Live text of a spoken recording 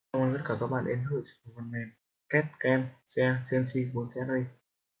tất cả các bạn đến với phần mềm CAE-CNC, CAE-CNC 4 set đây.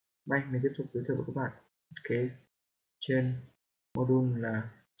 Nay mình tiếp tục giới thiệu với các bạn thiết kế trên module là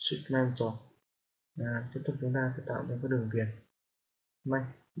Flanges. Tiếp tục chúng ta sẽ tạo ra các đường viền. Nay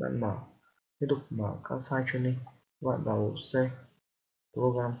bạn tiếp tục mở các file training, các bạn vào C,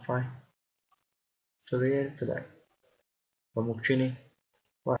 program file, series từ đây và mục training.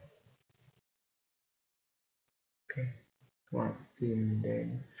 Các bạn tìm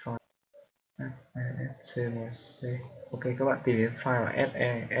đến file SE-CNC. Ok, các bạn tìm đến file là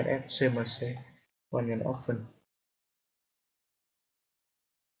SE-CNC và nhấn Open.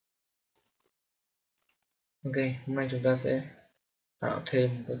 Ok, hôm nay chúng ta sẽ tạo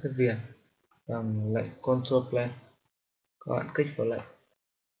thêm các cái viền bằng lệnh Control Plane. Các bạn kích vào lệnh.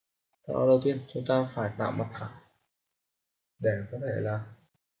 Đó, đầu tiên chúng ta phải tạo mặt phẳng để có thể là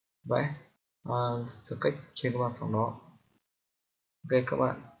vẽ sketch trên cái mặt phẳng đó. Ok, các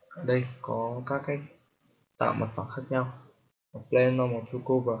bạn ở đây có các cách tạo mặt phẳng khác nhau: Plane Normal to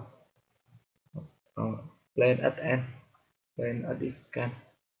Cover, Plane PHad N, Plane PHad.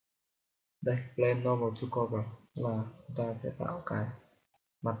 Đây, Plane Normal to Cover là chúng ta sẽ tạo cái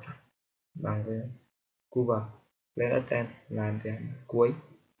mặt phẳng bằng cái cover. Plane PHad N là điểm cuối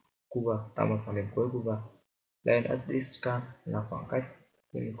cover, tạo mặt phẳng điểm cuối cover. Plane PHad là khoảng cách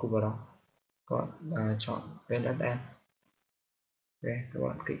trên cover đó. Các bạn chọn Plane PHad N. Ok, các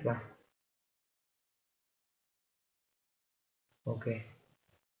bạn kích vào. Ok,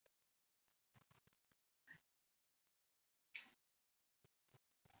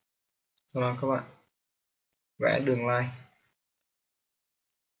 sau đó các bạn vẽ đường line,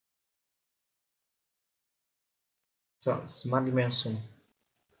 chọn Smart Dimension,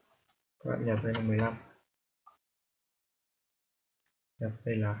 các bạn nhập đây là 15, nhập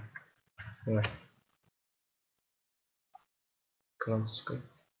đây là 10. Close.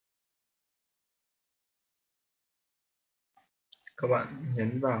 Các bạn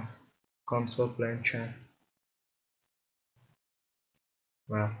nhấn vào Console Plane Chart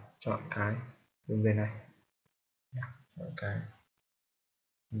và chọn cái đường viền này, chọn cái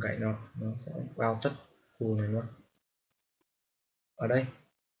gãy nó sẽ bao tất khu này luôn. Ở đây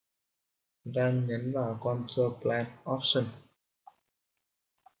chúng ta nhấn vào Control Plane Option,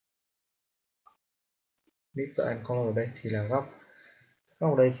 Width and Color. Ở đây thì là góc.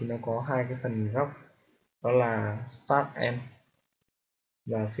 Góc ở đây thì nó có hai cái phần góc, đó là Start End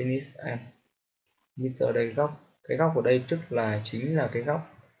và Finish End. Width ở đây góc, cái góc ở đây tức là chính là cái góc.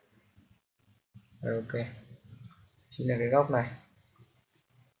 Ok, chính là cái góc này,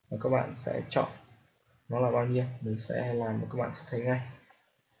 và các bạn sẽ chọn nó là bao nhiêu, mình sẽ làm và các bạn sẽ thấy ngay.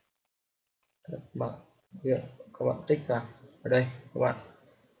 Các bạn tích vào ở đây, các bạn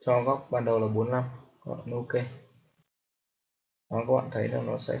cho góc ban đầu là 45, các bạn ok. Đó, các bạn thấy là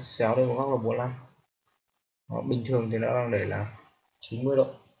nó sẽ xéo lên một góc là 45. Đó, bình thường thì nó đang để là 90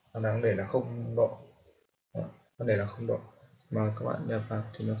 độ, nó đang để là 0 độ. Đó, nó để là 0 độ, mà các bạn nhập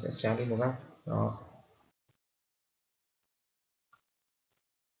vào thì nó sẽ xéo đi một góc. Đó,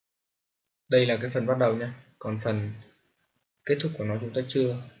 đây là cái phần bắt đầu nhé, còn phần kết thúc của nó chúng ta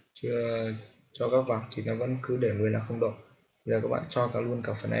chưa cho góc vào thì nó vẫn cứ để nguyên là 0 độ. Giờ các bạn cho cả luôn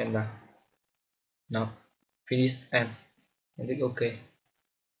cả phần end vào. Nào, finish end, click ok.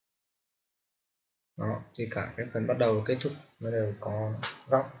 Đó, thì cả cái phần bắt đầu và kết thúc nó đều có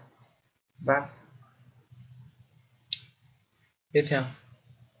góc vát. Tiếp theo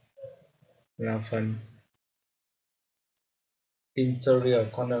là phần interior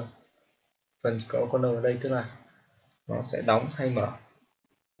corner. Phần corner ở đây tức là nó sẽ đóng hay mở.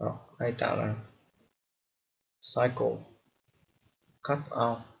 Đó, hay tạo là cycle, cut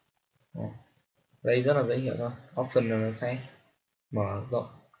out. Đó, đây rất là dễ hiểu thôi. Option là nó sẽ mở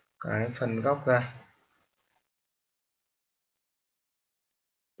rộng cái phần góc ra.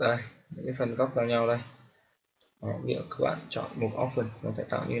 Đây, những cái phần góc giao nhau đây. Đó, ví dụ các bạn chọn mục option nó sẽ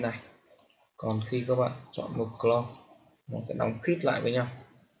tạo như này, còn khi các bạn chọn mục clone nó sẽ đóng khít lại với nhau.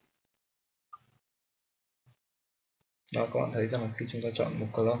 Đó, các bạn thấy rằng là khi chúng ta chọn mục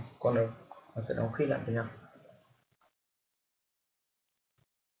clone corner nó sẽ đóng khít lại với nhau.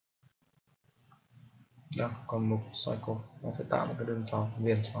 Đó, còn mục cycle nó sẽ tạo một cái đường tròn,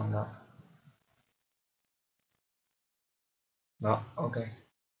 viền tròn đó. Đó, ok.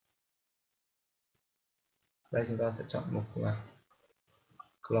 Đây chúng ta sẽ chọn mục là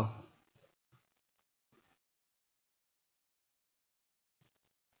clone.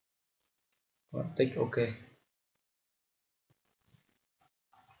 Các bạn tích ok.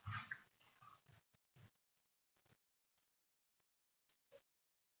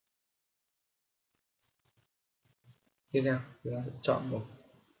 Tiếp theo chúng ta sẽ chọn mục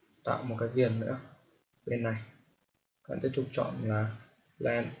tạo một cái viền nữa bên này. Các bạn tiếp tục chọn là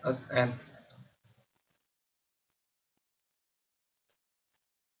Flanges.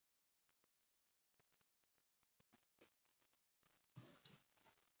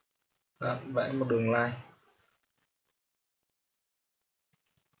 Vẽ một đường line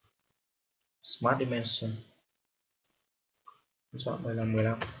Smart Dimension, chọn đây là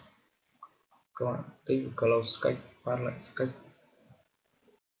 15. Các bạn tích Close Sketch, phát lệnh Sketch.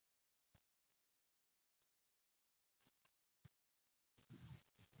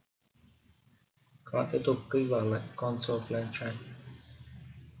 Các bạn tiếp tục kích vào lệnh Control Plane Change,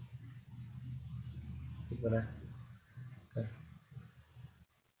 kích vào đây.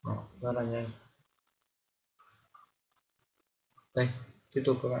 Đó, rất là nhanh. Đây, tiếp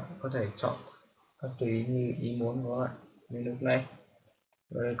tục các bạn có thể chọn các tùy như ý muốn của các bạn. Như lúc nãy,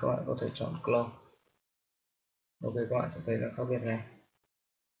 ở đây các bạn có thể chọn Close. Ok, các bạn sẽ thấy là khác biệt này.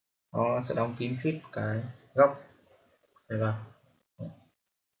 Nó sẽ đóng kín khít cái góc này vào.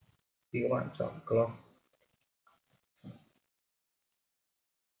 Khi các bạn chọn Close,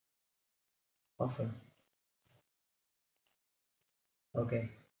 Option. Ok.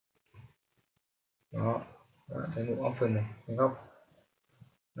 Đó, các bạn thấy mục Option này, cái góc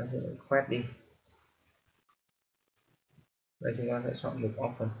nó sẽ khoét đi. Đây chúng ta sẽ chọn mục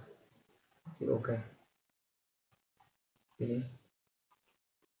Option. Thì ok. Finish.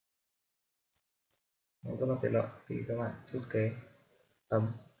 Đó, các bạn tiện lợi khi các bạn thiết kế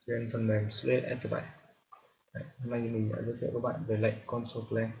tấm trên phần mềm Flanges. Hôm nay mình đã giới thiệu các bạn về lệnh Control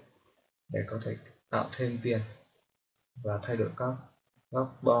Plane để có thể tạo thêm viền và thay đổi các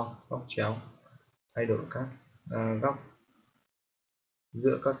góc bo, góc chéo, thay đổi các góc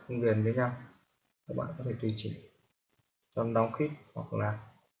giữa các viền với nhau. Các bạn có thể tùy chỉnh cho nó đóng khít hoặc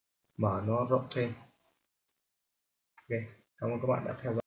là mở nó rộng thêm. Ok, cảm ơn các bạn đã theo dõi.